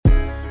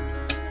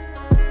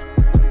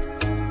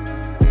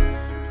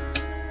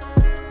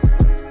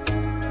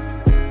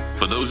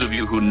those of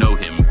you who know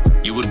him,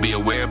 you would be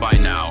aware by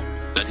now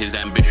that his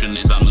ambition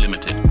is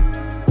unlimited.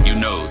 You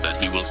know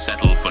that he will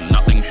settle for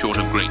nothing short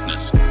of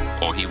greatness,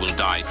 or he will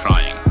die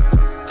trying.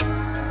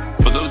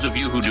 For those of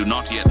you who do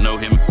not yet know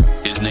him,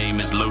 his name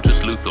is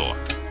Lotus Luthor,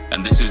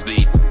 and this is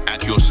the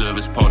At Your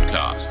Service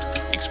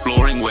podcast,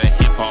 exploring where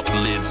hip-hop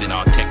lives in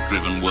our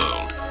tech-driven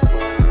world.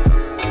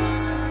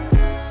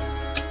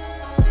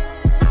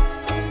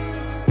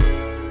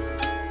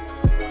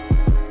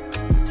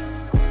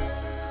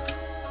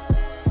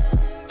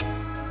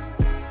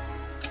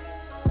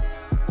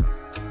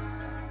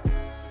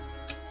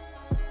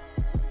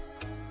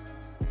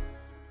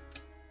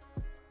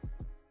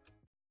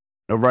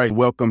 All right,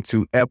 welcome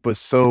to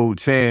episode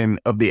 10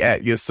 of the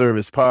At Your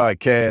Service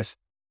podcast.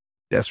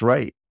 That's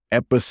right,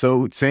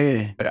 episode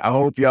 10. I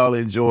hope y'all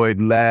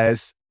enjoyed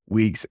last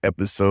week's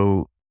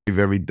episode, a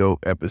very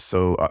dope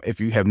episode. If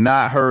you have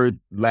not heard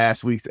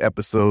last week's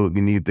episode,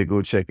 you need to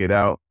go check it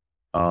out.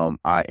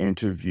 I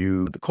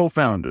interviewed the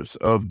co-founders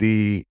of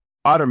the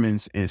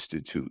Otterman's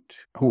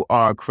Institute, who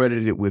are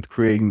credited with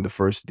creating the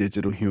first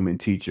digital human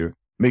teacher.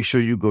 Make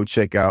sure you go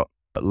check out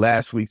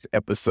last week's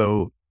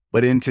episode.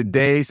 But in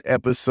today's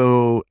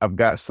episode, I've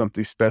got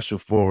something special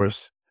for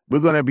us. We're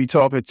going to be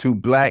talking to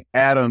Black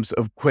Adams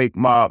of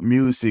QuakeMobb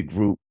Music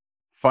Group.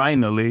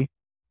 Finally,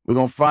 we're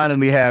going to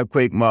finally have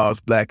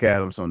QuakeMobb's Black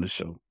Adams on the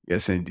show.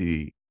 Yes,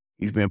 indeed.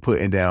 He's been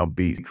putting down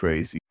beats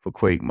crazy for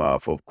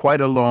QuakeMobb for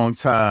quite a long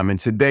time. And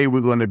today we're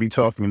going to be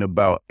talking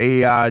about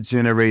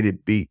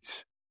AI-generated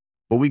beats.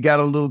 But we got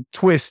a little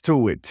twist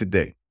to it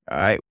today. All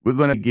right. We're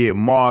going to get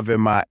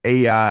Marvin, my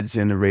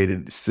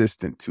AI-generated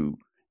assistant, to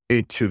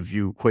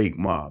interview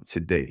QuakeMobb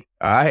today.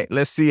 All right,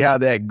 let's see how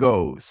that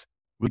goes.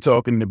 We're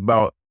talking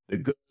about the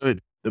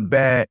good, the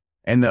bad,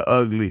 and the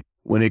ugly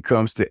when it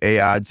comes to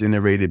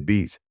AI-generated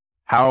beats.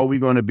 How are we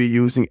going to be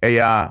using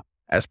AI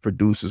as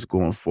producers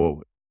going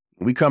forward?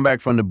 When we come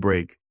back from the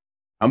break,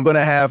 I'm going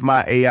to have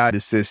my AI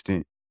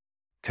assistant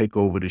take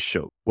over the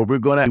show. What we're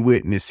going to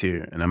witness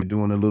here, and I'm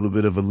doing a little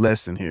bit of a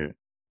lesson here,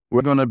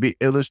 we're going to be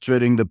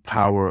illustrating the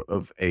power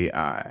of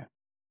AI.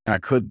 I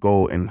could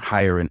go and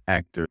hire an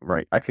actor,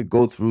 right? I could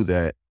go through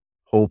that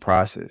whole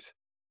process.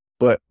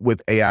 But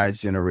with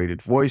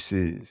AI-generated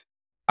voices,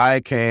 I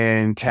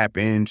can tap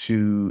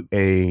into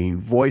a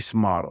voice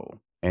model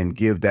and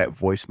give that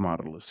voice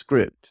model a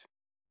script.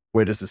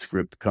 Where does the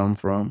script come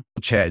from?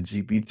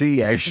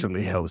 ChatGPT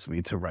actually helps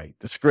me to write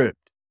the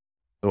script.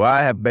 So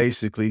I have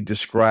basically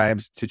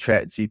described to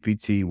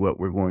ChatGPT what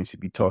we're going to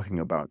be talking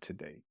about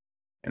today.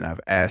 And I've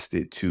asked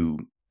it to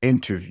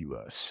interview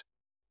us.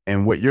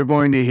 And what you're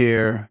going to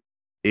hear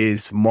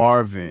is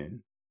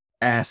Marvin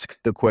ask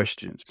the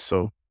questions.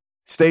 So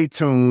stay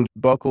tuned,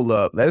 buckle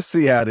up. Let's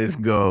see how this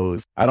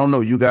goes. I don't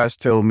know. You guys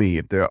tell me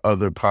if there are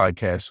other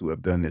podcasts who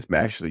have done this.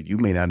 Actually, you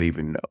may not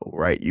even know,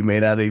 right? You may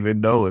not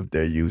even know if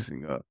they're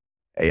using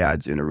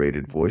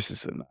AI-generated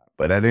voices or not.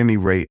 But at any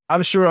rate,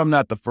 I'm sure I'm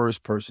not the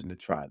first person to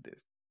try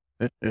this.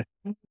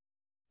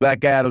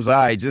 Black Adams, all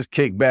right, just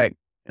kick back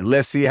and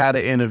let's see how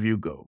the interview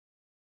goes.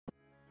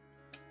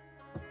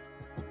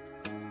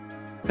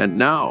 And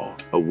now,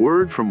 a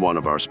word from one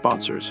of our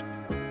sponsors.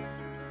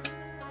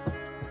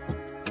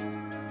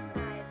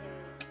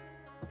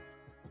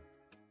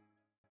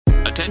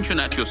 Attention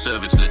At Your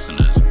Service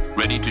listeners,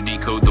 ready to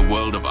decode the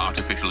world of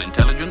artificial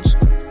intelligence?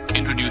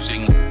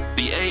 Introducing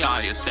the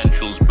AI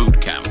Essentials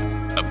Bootcamp,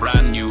 a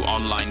brand new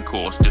online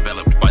course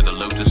developed by the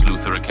Lotus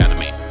Luthor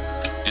Academy.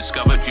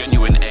 Discover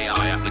genuine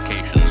AI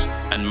applications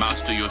and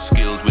master your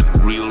skills with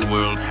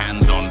real-world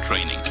hands-on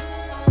training.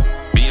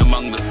 Be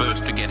among the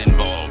first to get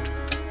involved.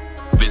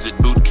 Visit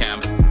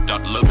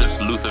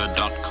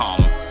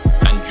bootcamp.lotusluthor.com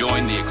and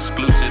join the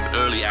exclusive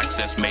early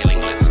access mailing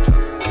list.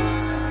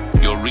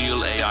 Your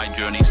real AI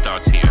journey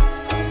starts here.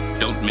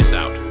 Don't miss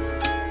out.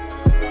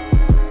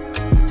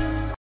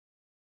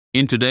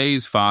 In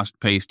today's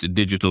fast-paced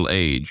digital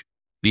age,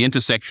 the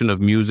intersection of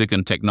music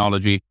and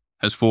technology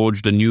has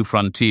forged a new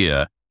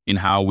frontier in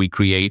how we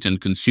create and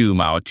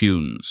consume our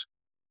tunes.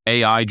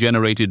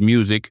 AI-generated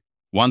music,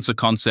 once a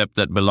concept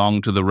that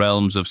belonged to the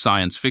realms of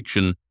science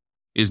fiction,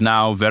 is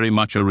now very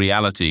much a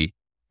reality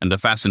and a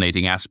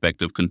fascinating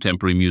aspect of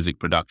contemporary music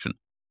production.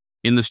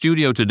 In the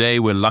studio today,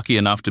 we're lucky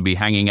enough to be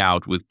hanging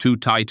out with two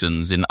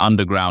titans in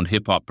underground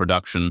hip-hop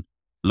production,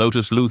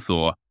 Lotus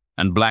Luthor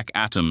and Black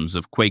Adams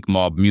of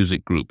QuakeMobb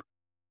Music Group.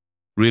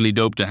 Really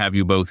dope to have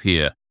you both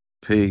here.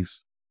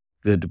 Peace.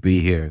 Good to be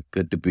here.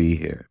 Good to be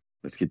here.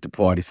 Let's get the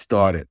party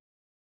started.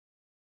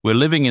 We're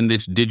living in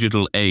this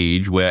digital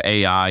age where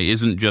AI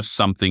isn't just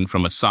something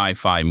from a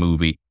sci-fi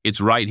movie.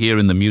 It's right here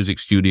in the music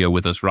studio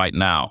with us right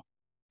now.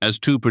 As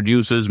two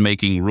producers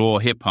making raw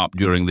hip-hop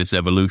during this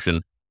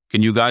evolution,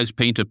 can you guys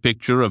paint a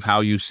picture of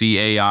how you see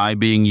AI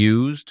being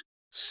used?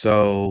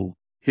 So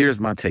here's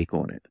my take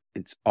on it.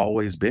 It's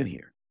always been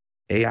here.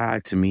 AI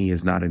to me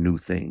is not a new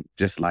thing,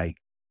 just like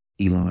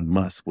Elon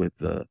Musk with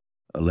the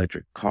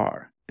electric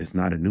car. It's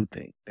not a new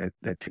thing.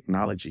 That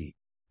technology,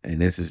 and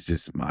this is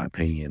just my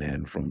opinion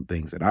and from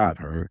things that I've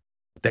heard,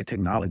 that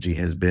technology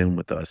has been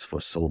with us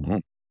for so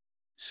long.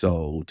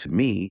 So to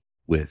me,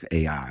 with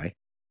AI,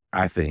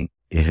 I think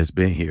it has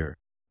been here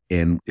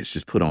and it's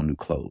just put on new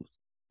clothes.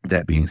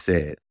 That being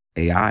said,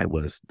 AI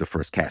was the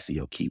first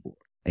Casio keyboard.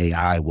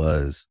 AI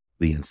was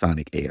the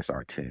Ensoniq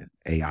ASR10.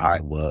 AI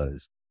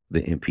was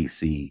the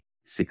MPC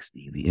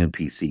 60, the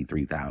MPC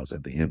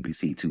 3000, the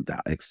MPC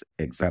 2000,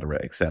 et cetera,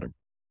 et cetera.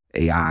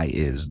 AI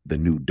is the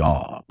new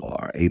DAW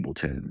or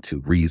Ableton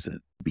to Reason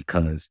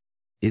because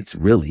it's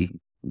really,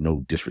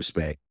 no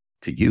disrespect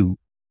to you,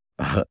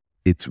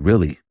 it's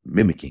really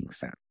mimicking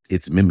sound.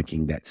 It's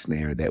mimicking that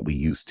snare that we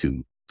used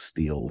to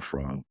steal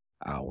from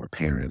our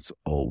parents'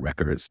 old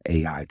records.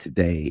 AI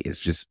today is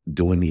just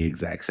doing the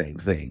exact same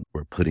thing.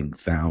 We're putting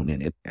sound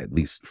in it, at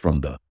least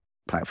from the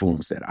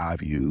platforms that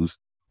I've used.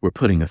 We're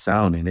putting a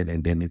sound in it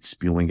and then it's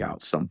spewing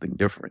out something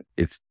different.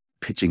 It's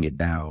pitching it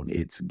down.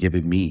 It's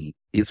giving me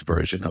its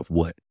version of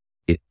what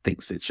it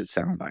thinks it should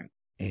sound like.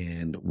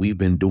 And we've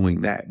been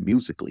doing that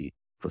musically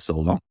for so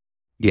long.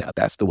 Yeah,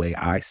 that's the way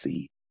I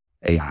see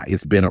AI.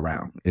 It's been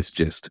around. It's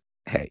just,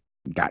 hey,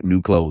 got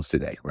new clothes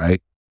today,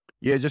 right?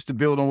 Yeah, just to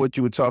build on what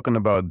you were talking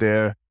about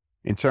there,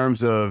 in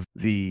terms of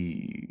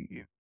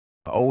the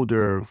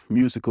older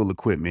musical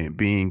equipment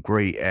being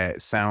great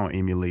at sound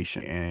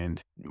emulation.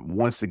 And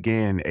once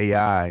again,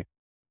 AI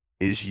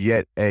is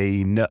yet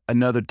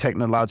another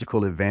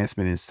technological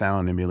advancement in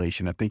sound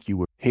emulation. I think you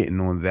were hitting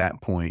on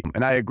that point.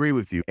 And I agree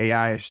with you.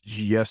 AI is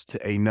just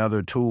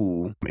another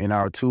tool in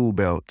our tool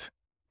belt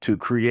to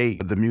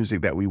create the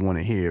music that we want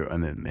to hear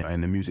and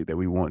the music that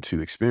we want to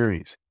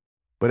experience.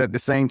 But at the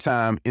same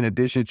time, in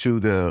addition to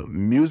the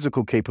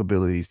musical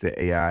capabilities that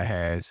AI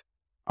has,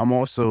 I'm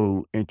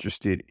also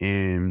interested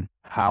in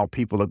how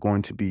people are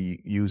going to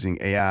be using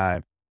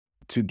AI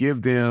to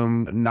give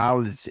them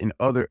knowledge in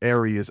other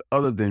areas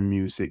other than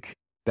music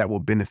that will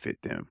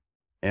benefit them.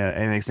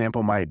 An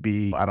example might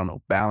be, I don't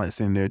know,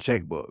 balancing their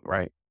checkbook,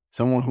 right?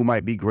 Someone who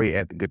might be great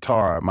at the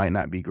guitar might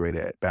not be great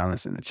at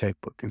balancing the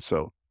checkbook. And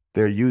so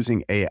they're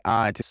using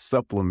AI to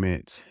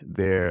supplement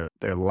their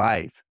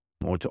life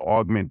or to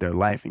augment their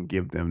life and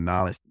give them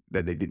knowledge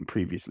that they didn't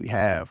previously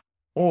have.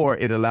 Or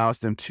it allows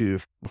them to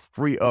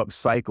free up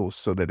cycles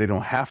so that they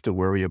don't have to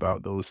worry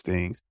about those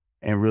things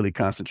and really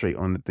concentrate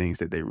on the things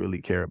that they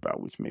really care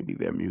about, which may be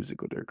their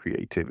music or their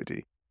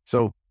creativity.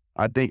 So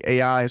I think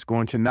AI is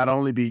going to not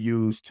only be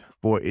used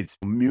for its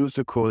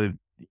musical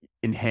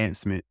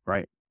enhancement,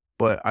 right?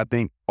 But I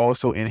think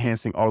also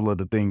enhancing all of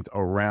the things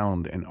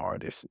around an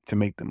artist to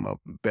make them a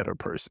better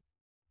person.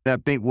 And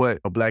I think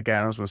what Black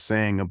Adams was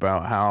saying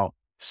about how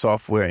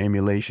software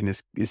emulation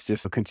is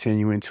just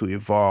continuing to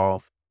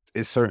evolve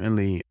is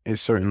certainly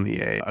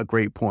a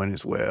great point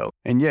as well.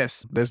 And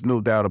yes, there's no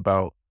doubt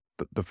about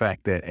the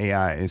fact that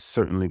AI is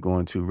certainly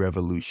going to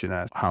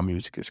revolutionize how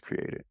music is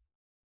created.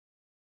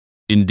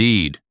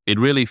 Indeed, it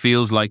really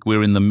feels like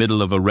we're in the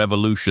middle of a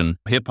revolution.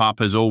 Hip-hop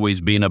has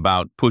always been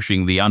about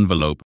pushing the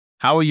envelope.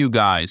 How are you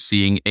guys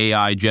seeing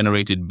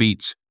AI-generated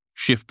beats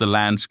shift the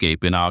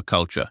landscape in our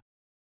culture?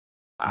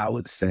 I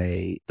would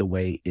say the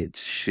way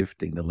it's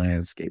shifting the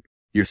landscape,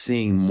 you're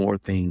seeing more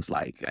things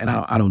like, and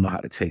I don't know how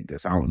to take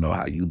this. I don't know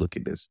how you look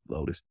at this,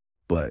 Lotus,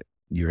 but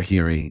you're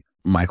hearing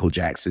Michael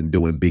Jackson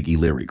doing Biggie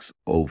lyrics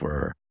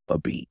over a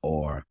beat,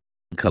 or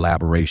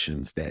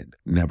collaborations that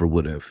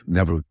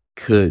never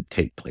could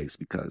take place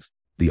because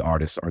the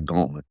artists are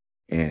gone.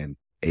 And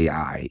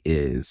AI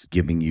is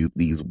giving you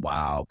these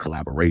wild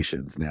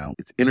collaborations. Now,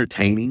 it's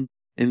entertaining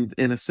in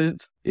a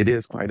sense. It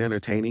is quite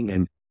entertaining.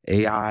 And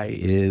AI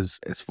is,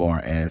 as far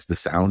as the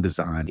sound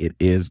design, it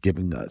is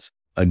giving us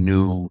a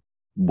new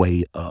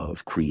way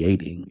of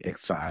creating,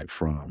 aside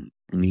from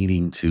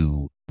needing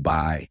to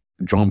buy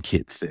drum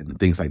kits and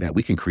things like that.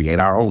 We can create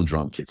our own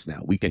drum kits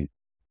now. We can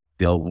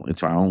delve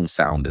into our own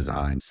sound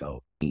design.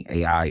 So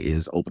AI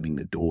is opening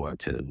the door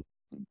to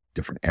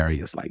different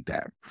areas like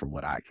that, from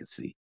what I can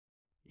see.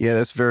 Yeah,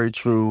 that's very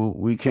true.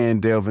 We can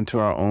delve into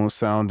our own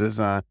sound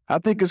design. I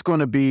think it's going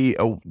to be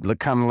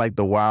kind of like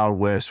the Wild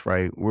West,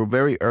 right? We're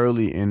very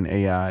early in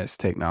AI's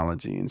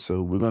technology. And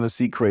so we're going to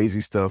see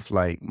crazy stuff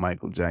like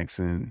Michael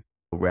Jackson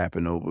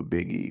rapping over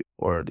Biggie,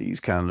 or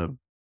these kind of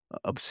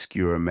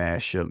obscure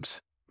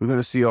mashups. We're going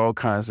to see all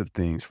kinds of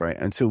things, right?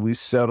 Until we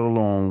settle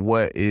on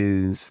what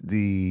is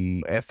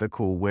the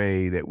ethical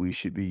way that we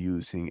should be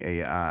using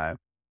AI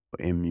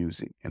in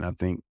music. And I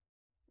think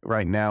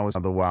right now is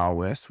the Wild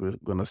West. We're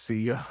going to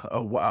see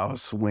a wild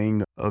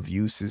swing of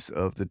uses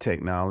of the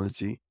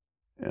technology.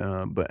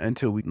 But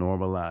until we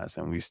normalize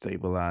and we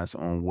stabilize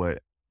on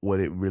what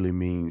it really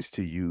means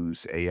to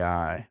use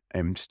AI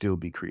and still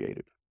be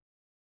creative.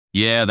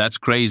 Yeah, that's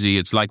crazy.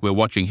 It's like we're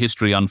watching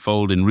history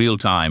unfold in real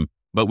time.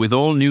 But with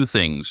all new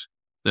things,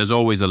 there's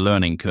always a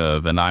learning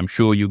curve, and I'm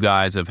sure you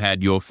guys have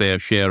had your fair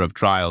share of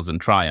trials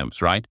and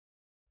triumphs, right?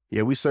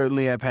 Yeah, we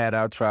certainly have had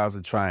our trials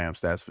and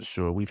triumphs, that's for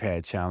sure. We've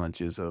had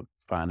challenges of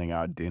finding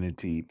our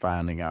identity,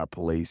 finding our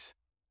place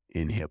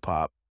in hip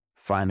hop,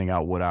 finding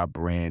out what our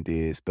brand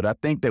is. But I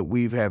think that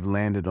we have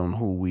landed on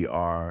who we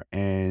are,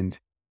 and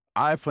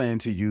I plan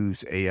to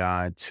use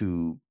AI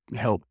to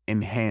help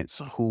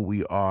enhance who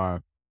we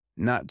are,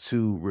 not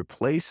to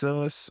replace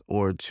us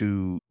or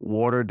to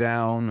water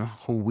down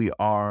who we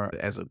are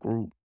as a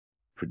group.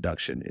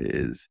 production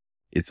is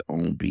its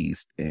own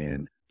beast,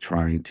 and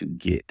trying to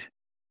get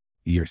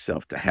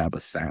yourself to have a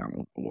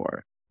sound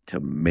or to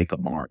make a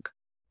mark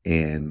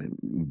and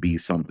be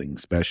something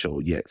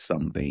special, yet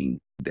something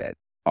that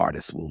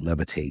artists will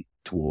levitate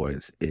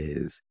towards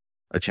is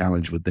a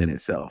challenge within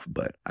itself.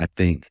 But I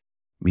think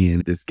me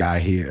and this guy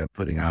here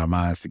putting our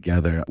minds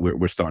together,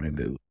 we're starting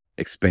to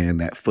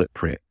expand that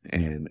footprint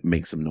and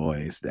make some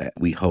noise that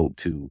we hope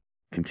to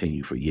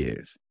continue for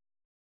years.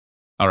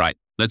 All right,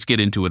 let's get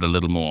into it a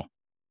little more.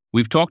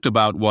 We've talked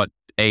about what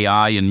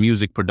AI in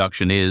music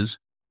production is.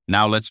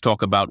 Now let's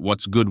talk about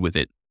what's good with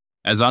it.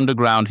 As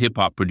underground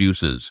hip-hop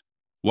producers,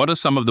 what are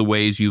some of the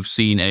ways you've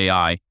seen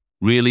AI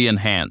really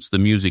enhance the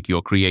music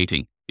you're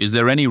creating? Is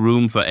there any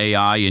room for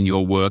AI in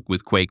your work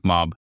with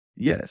QuakeMobb?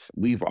 Yes,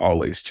 we've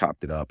always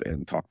chopped it up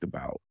and talked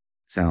about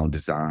sound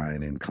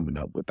design and coming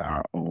up with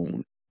our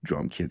own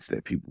drum kits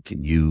that people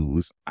can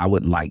use. I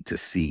would like to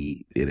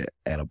see it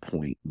at a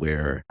point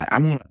where I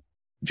want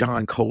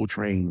John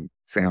Coltrane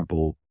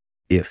sample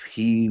if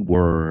he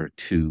were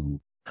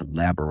to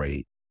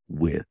collaborate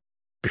with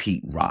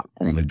Pete Rock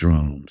on the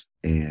drums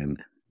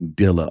and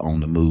Dilla on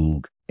the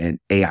Moog, and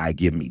AI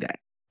give me that.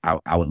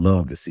 I would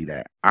love to see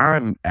that.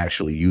 I'm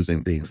actually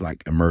using things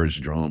like Emerge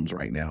drums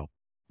right now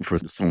for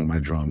some of my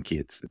drum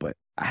kits, but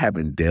I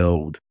haven't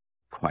delved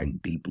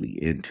quite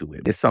deeply into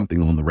it. It's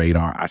something on the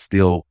radar. I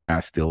still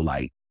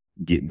like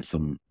getting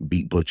some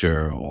Beat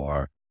Butcher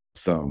or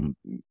some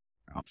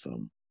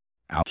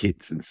out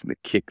kits and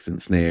kicks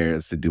and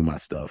snares to do my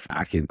stuff.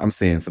 I'm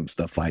saying some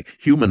stuff like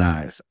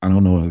Humanize. I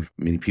don't know if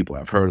many people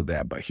have heard of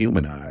that, but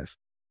Humanize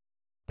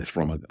is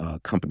from a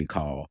company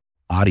called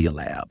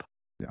Audiolab.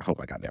 I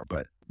hope I got there,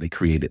 but they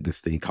created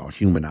this thing called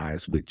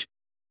Humanize, which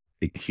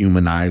it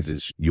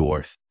humanizes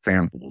your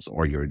samples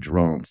or your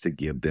drums to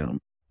give them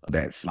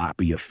that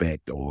sloppy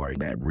effect or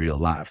that real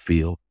live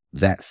feel.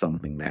 That's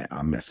something that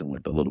I'm messing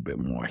with a little bit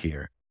more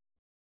here.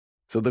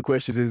 So the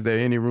question is there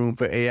any room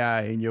for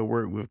AI in your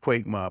work with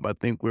QuakeMobb? I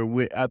think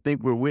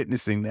we're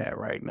witnessing that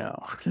right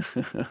now.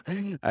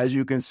 As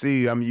you can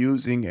see, I'm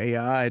using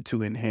AI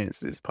to enhance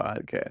this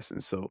podcast.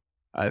 And so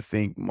I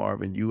think,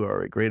 Marvin, you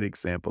are a great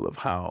example of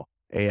how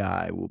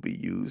AI will be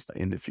used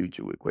in the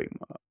future with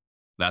QuakeMobb.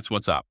 That's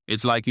what's up.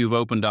 It's like you've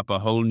opened up a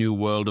whole new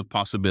world of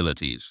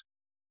possibilities.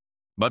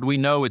 But we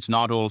know it's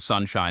not all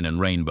sunshine and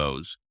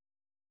rainbows.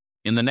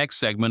 In the next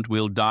segment,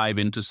 we'll dive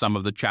into some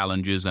of the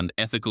challenges and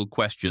ethical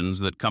questions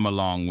that come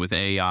along with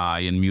AI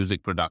in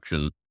music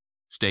production.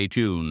 Stay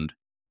tuned.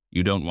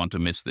 You don't want to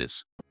miss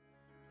this.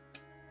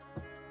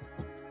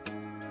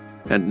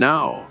 And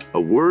now,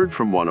 a word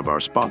from one of our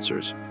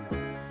sponsors.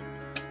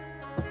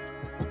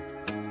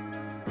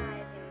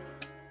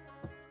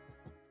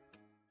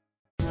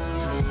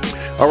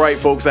 All right,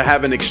 folks, I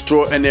have an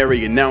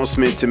extraordinary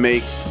announcement to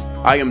make.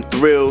 I am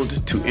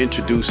thrilled to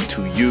introduce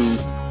to you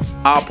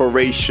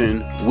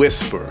Operation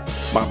Whisper,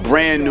 my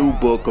brand new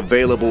book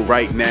available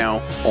right now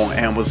on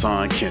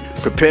Amazon Kindle.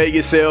 Prepare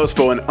yourselves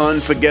for an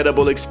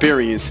unforgettable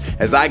experience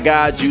as I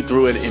guide you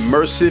through an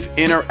immersive,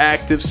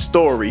 interactive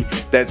story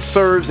that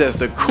serves as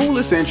the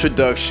coolest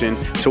introduction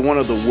to one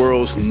of the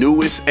world's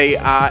newest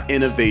AI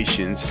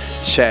innovations,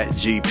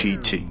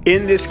 ChatGPT.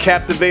 In this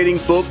captivating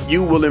book,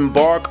 you will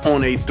embark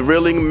on a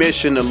thrilling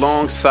mission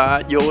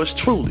alongside yours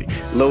truly,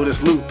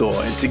 Lotus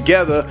Luthor, and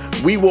together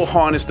we will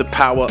harness the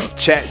power of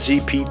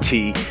ChatGPT,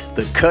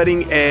 the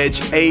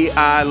cutting-edge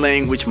AI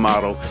language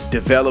model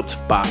developed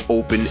by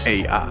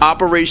OpenAI.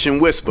 Operation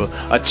Whisper,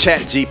 a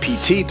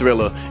ChatGPT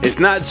thriller, is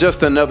not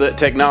just another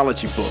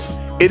technology book.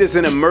 It is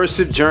an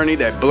immersive journey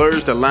that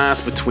blurs the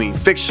lines between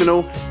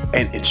fictional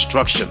and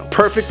instructional.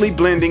 Perfectly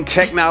blending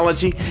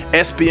technology,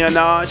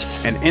 espionage,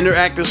 and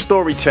interactive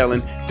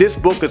storytelling, this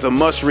book is a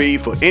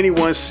must-read for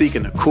anyone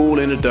seeking a cool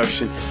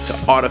introduction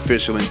to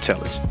artificial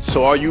intelligence.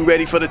 So are you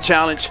ready for the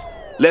challenge?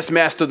 Let's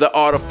master the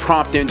art of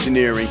prompt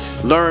engineering,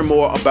 learn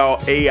more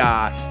about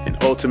AI, and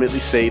ultimately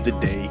save the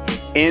day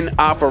in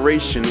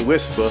Operation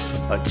Whisper,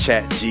 a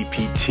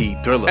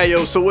ChatGPT thriller. Hey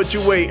yo, so what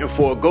you waiting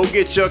for? Go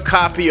get your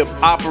copy of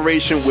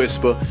Operation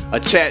Whisper, a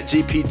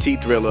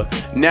ChatGPT thriller,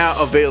 now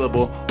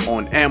available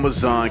on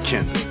Amazon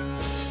Kindle.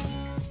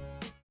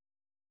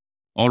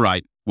 All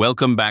right,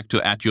 welcome back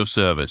to At Your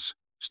Service.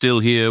 Still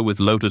here with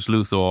Lotus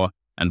Luthor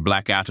and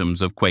Black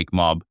Atoms of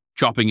QuakeMobb,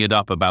 chopping it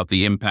up about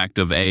the impact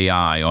of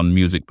AI on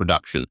music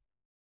production.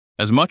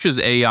 As much as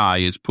AI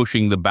is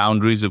pushing the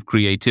boundaries of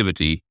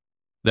creativity,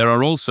 there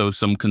are also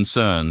some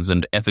concerns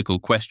and ethical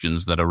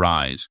questions that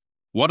arise.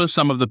 What are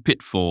some of the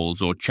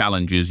pitfalls or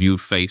challenges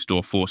you've faced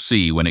or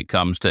foresee when it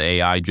comes to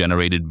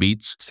AI-generated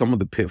beats? Some of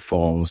the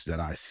pitfalls that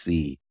I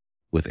see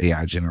with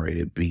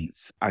AI-generated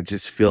beats, I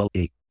just feel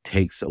it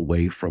takes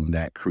away from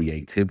that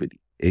creativity.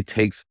 It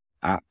takes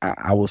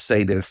I will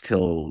say this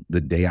till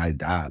the day I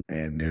die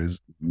and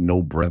there's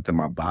no breath in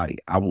my body.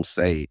 I will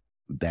say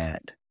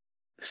that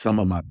some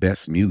of my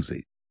best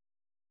music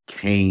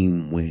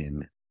came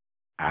when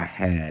I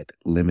had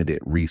limited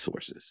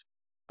resources.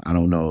 I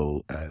don't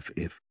know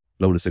if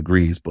Lotus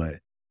agrees, but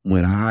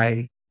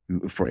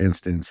for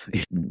instance,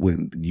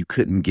 when you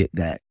couldn't get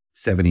that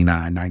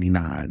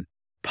 $79.99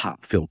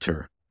 pop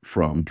filter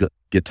from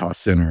Guitar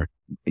Center,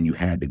 and you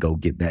had to go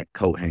get that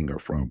coat hanger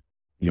from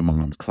your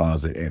mom's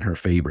closet and her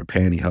favorite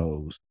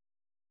pantyhose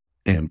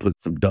and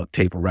put some duct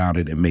tape around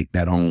it and make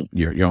that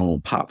your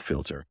own pop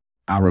filter.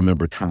 I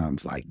remember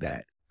times like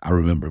that. I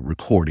remember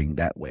recording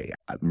that way.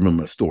 I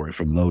remember a story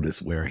from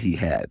Lotus where he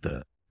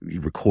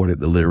recorded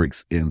the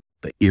lyrics in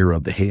the ear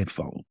of the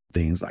headphone,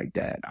 things like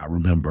that. I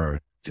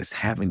remember just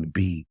having to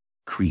be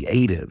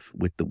creative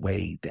with the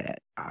way that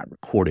I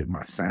recorded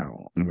my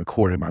sound and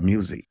recorded my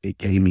music. It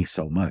gave me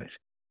so much.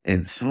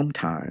 And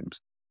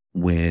sometimes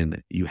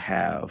when you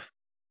have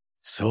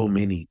so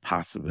many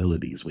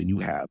possibilities, when you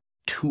have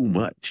too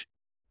much,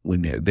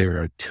 when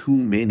there are too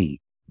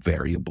many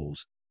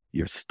variables,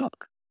 you're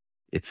stuck.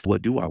 It's,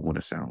 what do I want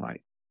to sound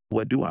like?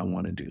 What do I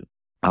want to do?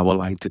 I would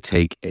like to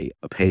take a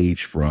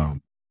page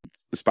from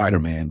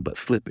Spider-Man, but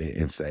flip it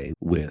and say,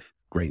 with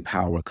great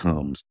power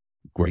comes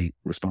great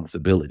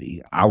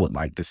responsibility. I would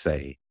like to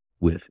say,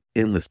 with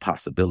endless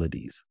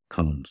possibilities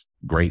comes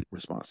great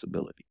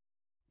responsibility.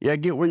 Yeah, I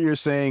get what you're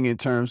saying in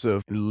terms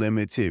of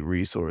limited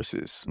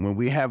resources. When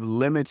we have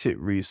limited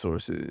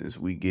resources,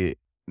 we get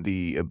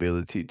the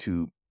ability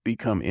to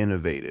become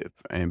innovative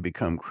and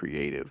become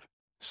creative.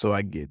 So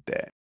I get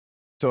that.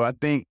 So I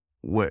think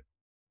what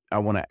I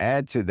want to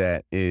add to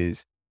that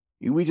is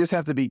we just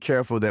have to be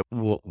careful that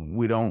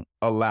we don't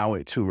allow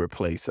it to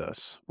replace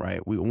us,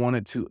 right? We want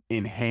it to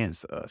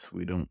enhance us.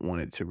 We don't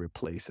want it to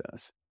replace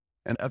us.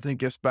 And I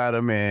think your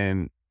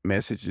Spider-Man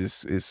message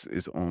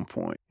is on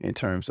point in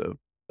terms of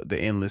the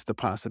endless, the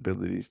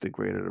possibilities, the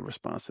greater the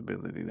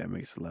responsibility. That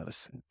makes a lot of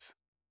sense.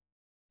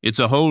 It's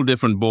a whole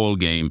different ball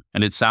game,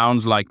 and it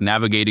sounds like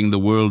navigating the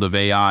world of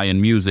AI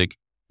and music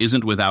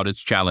isn't without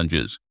its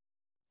challenges.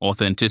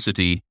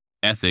 Authenticity,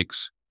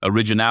 ethics,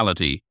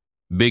 originality,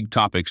 big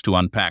topics to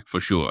unpack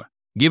for sure.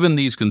 Given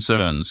these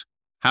concerns,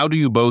 how do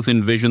you both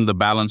envision the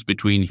balance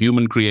between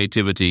human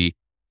creativity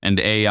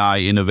and AI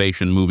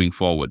innovation moving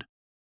forward?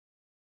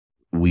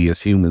 We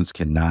as humans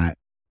cannot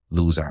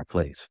lose our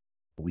place.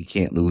 We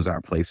can't lose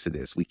our place to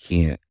this. We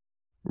can't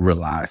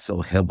rely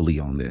so heavily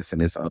on this.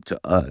 And it's up to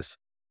us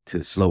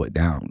to slow it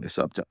down. It's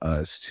up to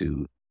us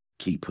to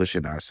keep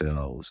pushing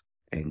ourselves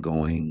and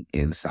going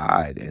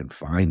inside and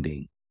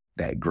finding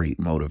that great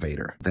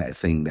motivator, that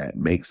thing that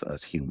makes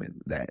us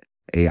human, that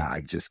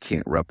AI just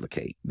can't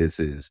replicate.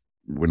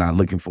 We're not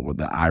looking for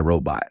the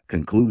iRobot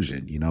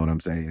conclusion. You know what I'm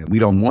saying? We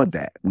don't want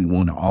that. We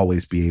want to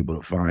always be able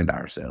to find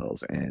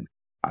ourselves. And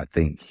I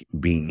think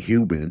being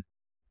human,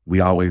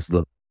 we always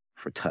look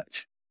for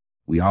touch.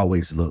 We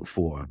always look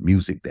for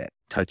music that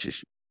touches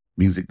you,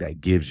 music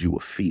that gives you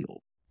a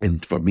feel.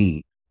 And for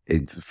me,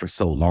 for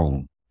so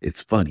long,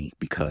 it's funny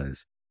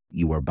because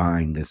you are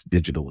buying this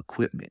digital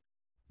equipment,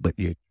 but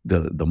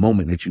the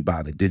moment that you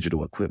buy the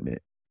digital equipment,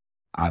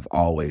 I've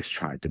always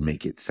tried to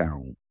make it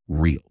sound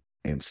real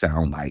and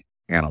sound like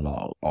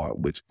analog,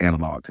 which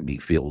analog to me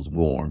feels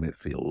warm. It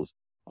feels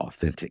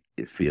authentic.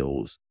 It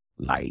feels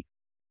like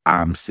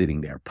I'm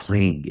sitting there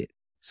playing it.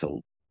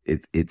 So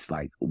it's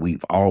like we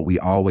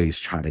always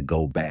try to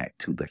go back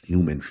to the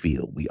human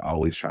feel. We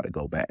always try to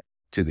go back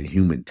to the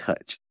human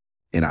touch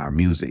in our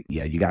music.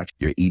 Yeah, you got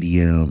your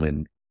EDM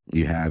and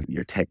you have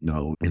your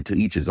techno, and to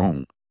each his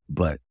own.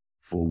 But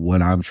for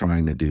what I'm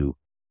trying to do,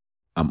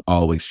 I'm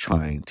always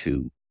trying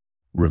to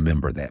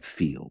remember that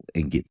feel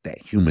and get that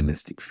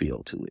humanistic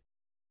feel to it.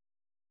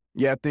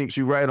 Yeah, I think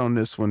you're right on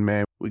this one,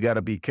 man. We got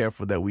to be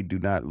careful that we do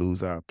not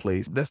lose our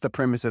place. That's the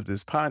premise of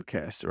this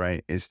podcast,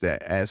 right? Is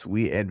that as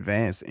we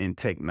advance in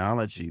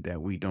technology,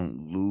 that we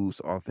don't lose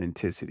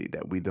authenticity,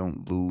 that we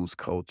don't lose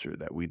culture,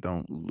 that we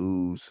don't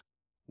lose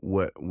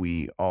what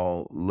we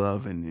all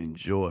love and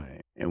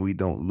enjoy, and we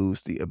don't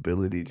lose the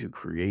ability to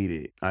create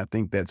it. I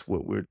think that's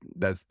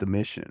the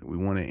mission. We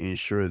want to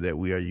ensure that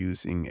we are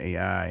using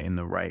AI in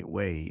the right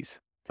ways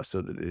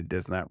so that it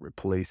does not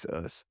replace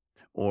us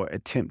or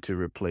attempt to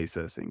replace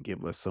us and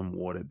give us some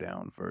watered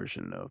down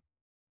version of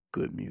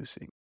good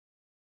music.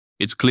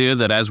 It's clear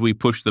that as we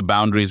push the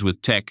boundaries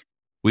with tech,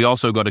 we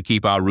also got to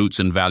keep our roots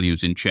and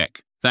values in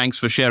check. Thanks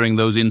for sharing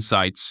those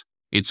insights.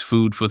 It's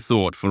food for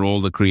thought for all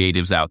the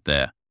creatives out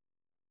there.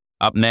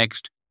 Up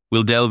next,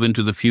 we'll delve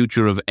into the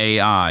future of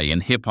AI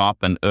in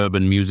hip-hop and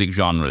urban music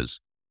genres.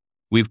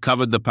 We've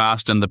covered the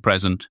past and the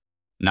present.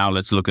 Now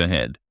let's look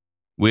ahead.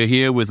 We're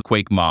here with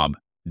QuakeMobb,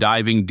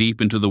 diving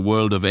deep into the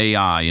world of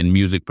AI in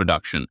music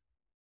production.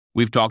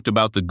 We've talked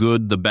about the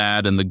good, the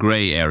bad, and the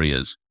gray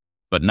areas.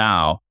 But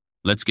now,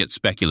 let's get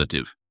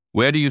speculative.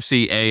 Where do you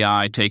see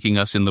AI taking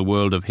us in the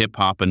world of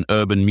hip-hop and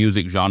urban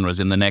music genres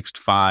in the next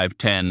 5,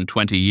 10,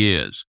 20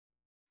 years?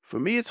 For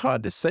me, it's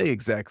hard to say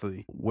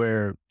exactly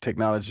where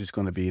technology is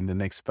going to be in the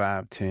next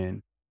 5,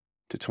 10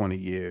 to 20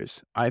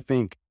 years. I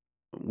think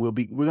we're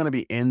going to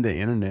be in the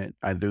internet.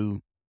 I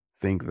do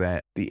think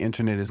that the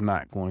internet is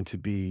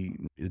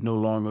no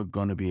longer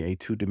going to be a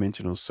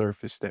two-dimensional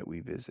surface that we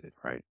visit,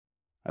 right?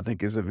 I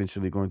think it's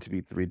eventually going to be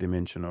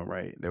three-dimensional,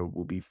 right? There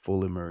will be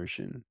full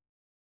immersion.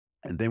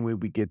 And then when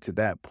we get to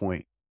that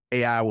point,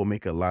 AI will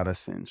make a lot of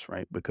sense,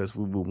 right? Because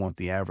we will want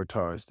the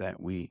avatars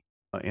that we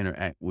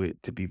interact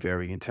with to be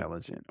very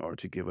intelligent or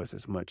to give us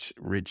as much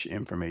rich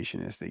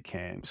information as they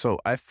can. So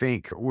I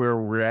think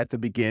we're at the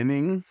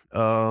beginning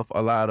of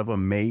a lot of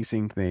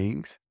amazing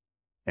things.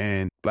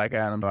 And Black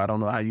Adam, I don't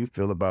know how you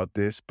feel about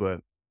this,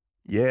 but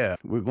yeah,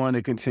 we're going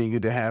to continue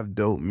to have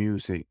dope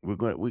music.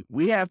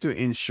 We have to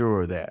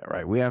ensure that,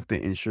 right? We have to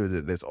ensure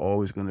that there's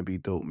always going to be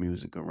dope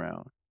music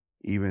around,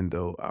 even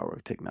though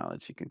our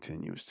technology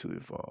continues to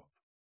evolve.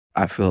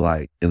 I feel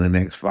like in the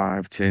next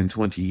 5, 10,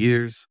 20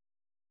 years,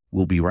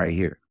 we'll be right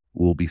here.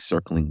 We'll be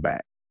circling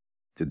back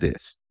to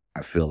this.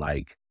 I feel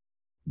like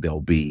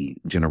there'll be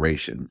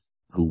generations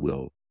who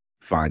will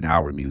find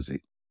our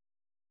music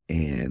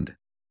and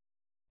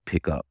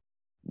pick up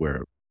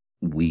where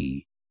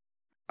we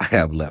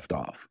have left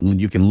off. When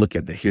you can look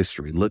at the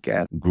history, look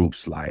at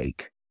groups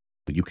like,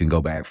 you can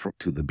go back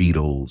to the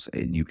Beatles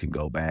and you can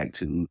go back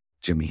to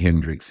Jimi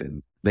Hendrix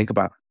and think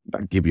about,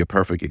 I'll give you a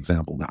perfect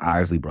example, the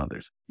Isley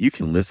Brothers. You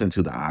can listen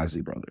to the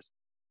Isley Brothers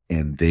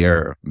and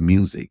their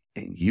music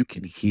and you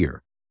can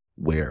hear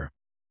where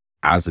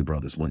Isley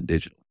Brothers went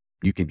digital.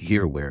 You can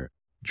hear where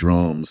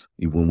drums,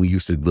 when we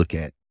used to look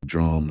at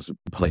drums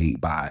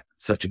played by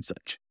such and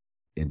such,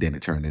 and then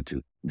it turned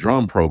into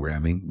drum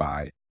programming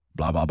by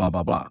blah, blah, blah,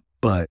 blah, blah.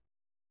 But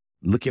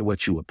look at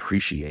what you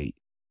appreciate,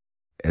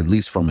 at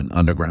least from an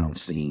underground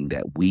scene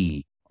that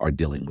we are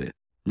dealing with.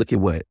 Look at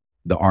what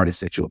the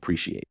artists that you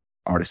appreciate.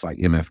 Artists like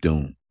MF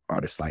Doom,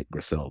 artists like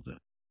Griselda,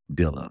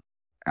 Dilla,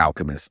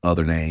 Alchemist,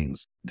 other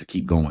names to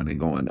keep going and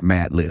going,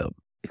 Mad Lib,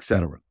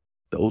 etc.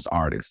 Those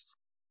artists,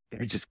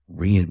 they're just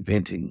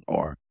reinventing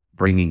or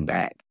bringing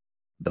back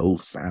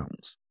those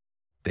sounds.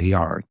 They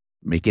are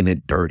making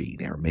it dirty.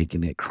 They're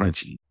making it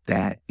crunchy.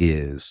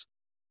 That's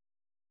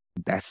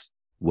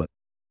what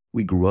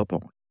we grew up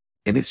on.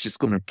 And it's just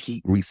going to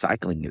keep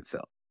recycling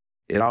itself.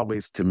 It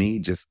always, to me,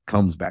 just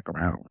comes back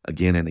around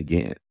again and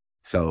again.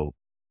 So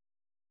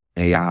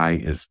AI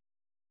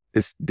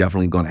it's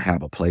definitely going to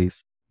have a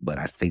place, but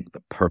I think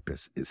the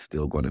purpose is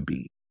still going to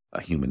be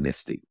a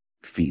humanistic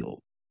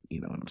feel. You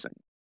know what I'm saying?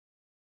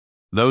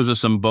 Those are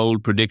some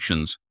bold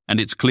predictions, and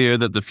it's clear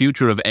that the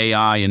future of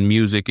AI in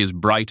music is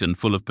bright and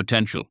full of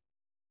potential.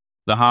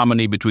 The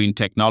harmony between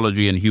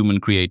technology and human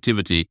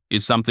creativity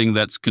is something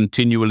that's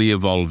continually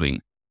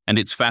evolving, and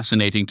it's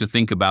fascinating to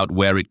think about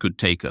where it could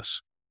take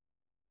us.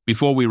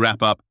 Before we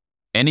wrap up,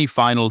 any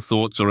final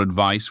thoughts or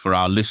advice for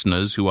our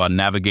listeners who are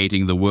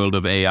navigating the world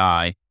of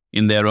AI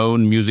in their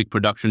own music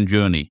production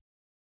journey?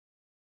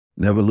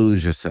 Never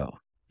lose yourself.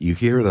 You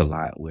hear it a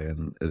lot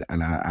when,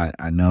 and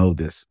I know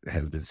this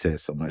has been said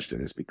so much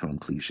that it's become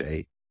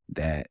cliche,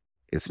 that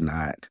it's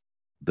not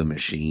the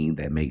machine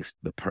that makes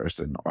the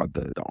person or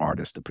the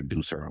artist, the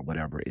producer or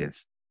whatever.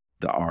 It's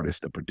the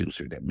artist, the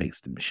producer that makes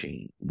the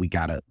machine. We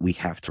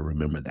have to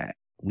remember that.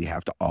 We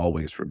have to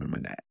always remember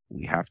that.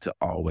 We have to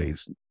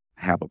always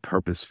have a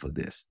purpose for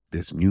this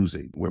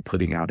music we're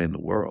putting out in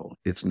the world.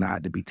 It's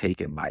not to be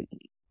taken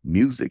lightly.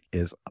 Music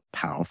is a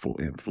powerful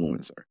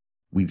influencer.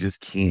 We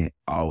just can't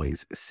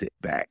always sit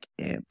back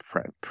and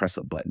press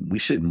a button. We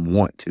shouldn't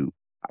want to.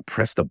 I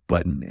pressed a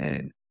button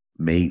and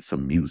made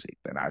some music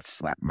and I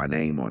slapped my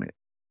name on it.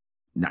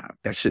 Nah,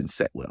 that shouldn't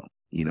set well.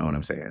 You know what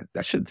I'm saying?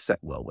 That shouldn't set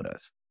well with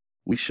us.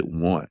 We should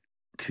want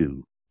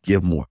to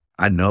give more.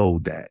 I know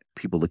that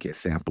people look at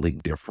sampling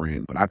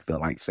different, but I feel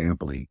like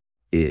sampling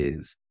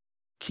is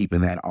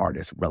keeping that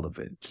artist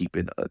relevant,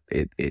 keeping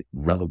it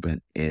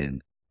relevant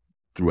in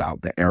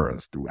throughout the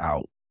eras,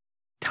 throughout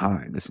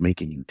time. It's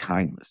making you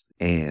timeless.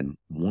 And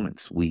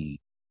once we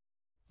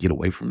get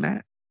away from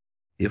that,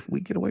 if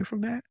we get away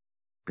from that,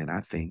 then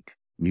I think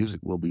music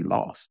will be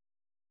lost.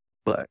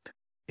 But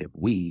if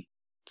we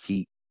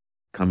keep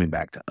coming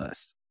back to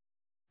us,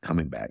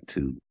 coming back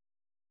to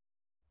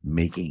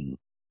making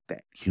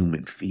that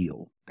human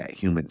feel, that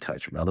human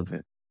touch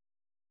relevant,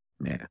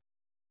 man,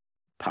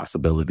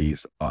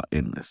 possibilities are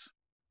endless.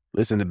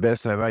 Listen, the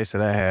best advice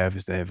that I have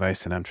is the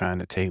advice that I'm trying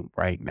to take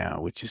right now,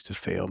 which is to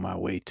fail my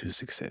way to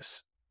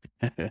success.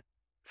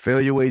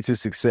 Fail your way to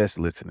success,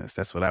 listeners.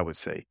 That's what I would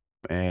say.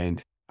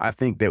 And I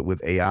think that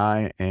with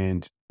AI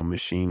and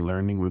machine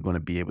learning, we're going to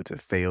be able to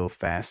fail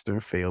faster,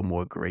 fail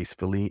more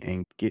gracefully,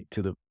 and get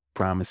to the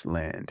promised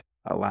land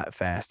a lot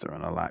faster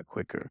and a lot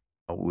quicker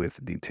with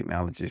the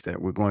technologies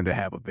that we're going to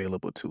have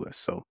available to us.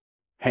 So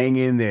hang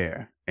in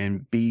there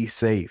and be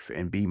safe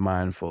and be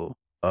mindful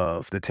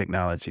of the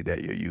technology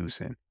that you're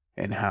using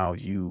and how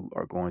you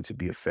are going to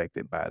be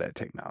affected by that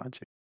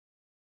technology.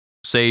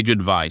 Sage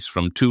advice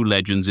from two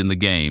legends in the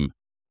game.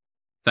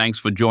 Thanks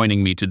for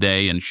joining me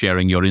today and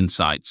sharing your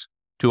insights.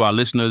 To our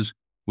listeners,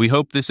 we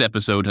hope this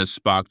episode has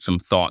sparked some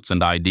thoughts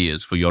and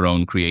ideas for your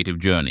own creative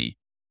journey.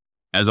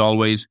 As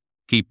always,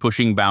 keep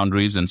pushing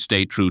boundaries and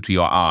stay true to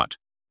your art.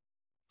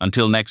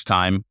 Until next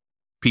time,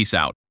 peace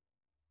out.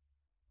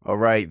 All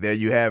right, there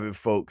you have it,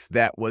 folks.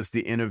 That was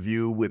the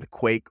interview with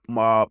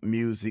QuakeMobb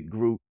Music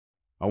Group.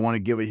 I want to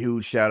give a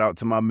huge shout out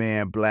to my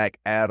man, Black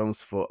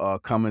Adams, for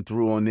coming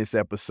through on this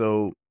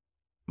episode.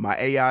 My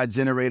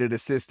AI-generated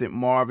assistant,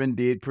 Marvin,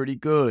 did pretty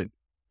good.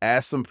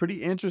 asked some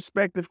pretty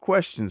introspective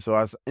questions. So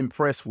I was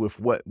impressed with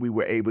what we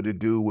were able to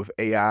do with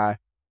AI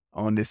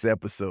on this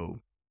episode.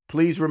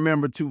 Please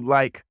remember to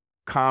like,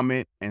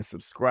 comment, and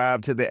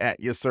subscribe to the At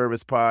Your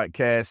Service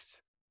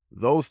podcasts.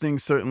 Those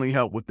things certainly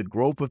help with the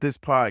growth of this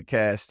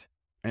podcast.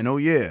 And oh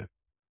yeah,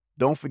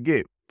 don't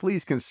forget,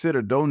 please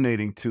consider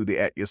donating to the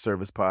At Your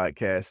Service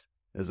podcast.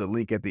 There's a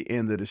link at the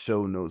end of the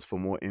show notes for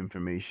more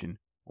information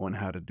on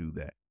how to do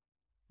that.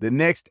 The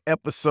next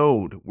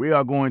episode, we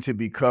are going to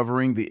be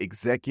covering the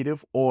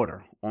executive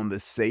order on the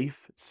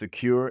safe,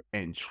 secure,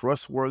 and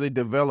trustworthy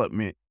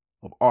development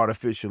of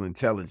artificial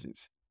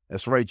intelligence.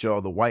 That's right,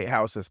 y'all. The White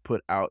House has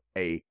put out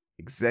an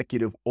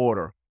executive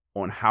order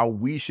on how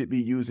we should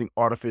be using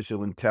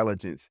artificial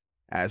intelligence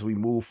as we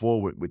move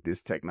forward with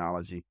this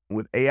technology.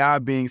 With AI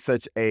being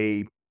such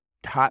a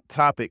hot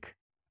topic,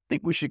 I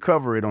think we should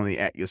cover it on the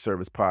At Your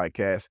Service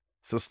podcast.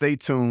 So stay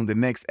tuned. The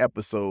next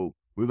episode,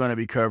 we're going to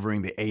be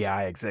covering the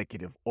AI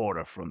executive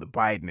order from the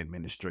Biden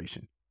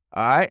administration.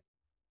 All right.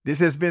 This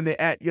has been the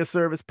At Your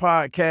Service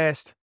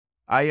podcast.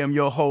 I am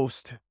your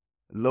host,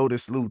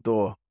 Lotus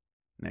Luthor.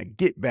 Now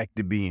get back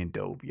to being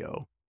dope,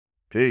 yo.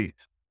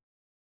 Peace.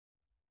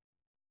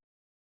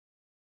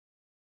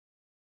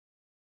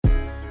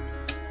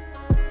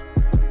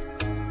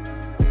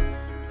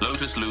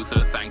 Lotus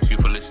Luthor thanks you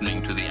for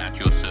listening to the At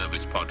Your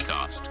Service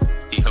podcast.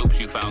 He hopes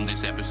you found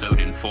this episode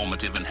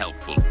informative and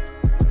helpful.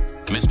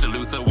 Mr.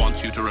 Luthor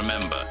wants you to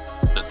remember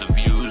that the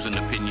views and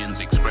opinions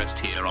expressed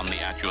here on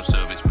the At Your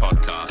Service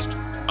podcast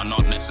are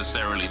not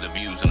necessarily the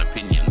views and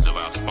opinions of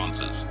our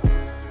sponsors.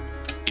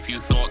 If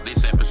you thought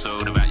this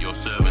episode of At Your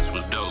Service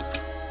was dope,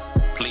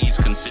 please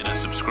consider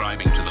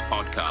subscribing to the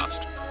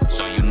podcast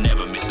so you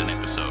never miss an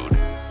episode.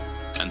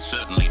 And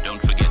certainly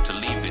don't forget to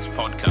leave this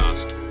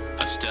podcast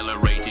a stellar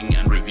rating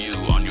and review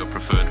on your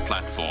preferred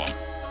platform.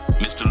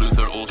 Mr.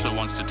 Luthor also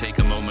wants to take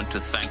a moment to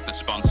thank the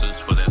sponsors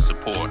for their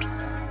support.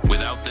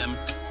 Without them,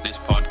 this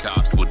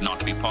podcast would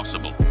not be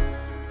possible.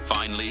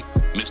 Finally,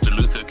 Mr.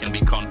 Luthor can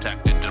be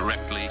contacted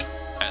directly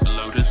at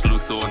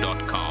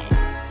lotusluthor.com.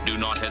 Do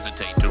not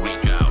hesitate to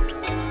reach out.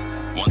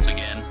 Once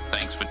again,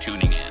 thanks for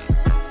tuning in.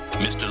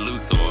 Mr.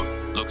 Luthor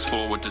looks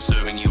forward to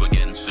serving you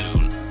again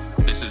soon.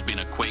 This has been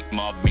a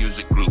QuakeMobb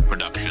Music Group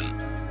production.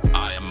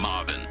 I am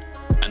Marvin,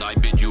 and I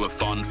bid you a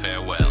fond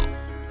farewell.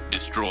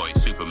 Destroy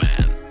Superman.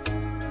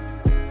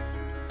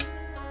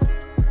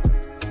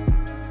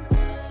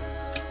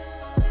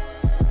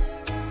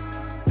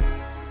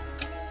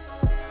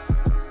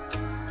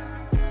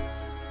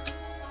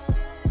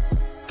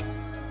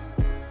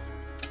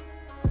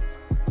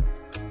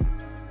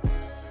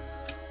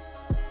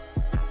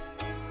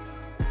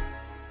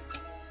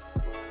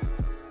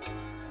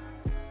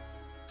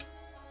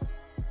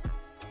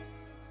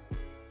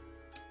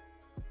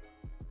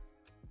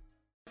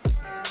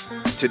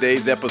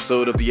 Today's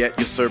episode of the At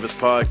Your Service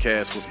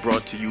podcast was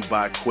brought to you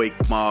by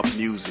QuakeMobb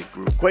Music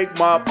Group.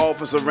 QuakeMobb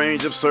offers a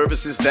range of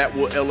services that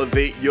will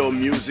elevate your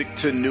music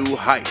to new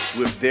heights.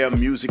 With their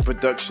music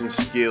production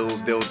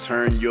skills, they'll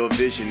turn your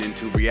vision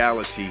into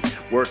reality,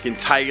 working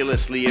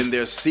tirelessly in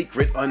their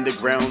secret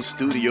underground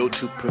studio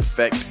to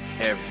perfect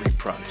every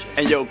project.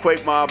 And yo,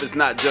 QuakeMobb is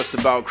not just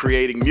about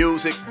creating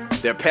music.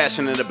 They're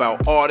passionate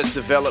about artist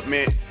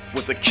development.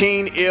 With a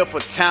keen ear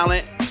for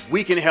talent,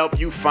 we can help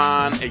you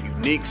find a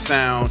unique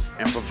sound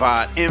and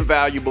provide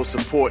invaluable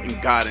support and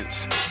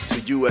guidance to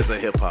you as a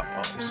hip-hop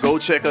artist. Go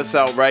check us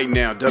out right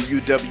now,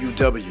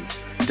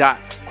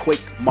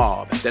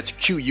 www.QuakeMobb, that's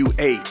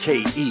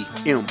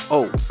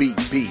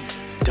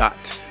QuakeMobb.com.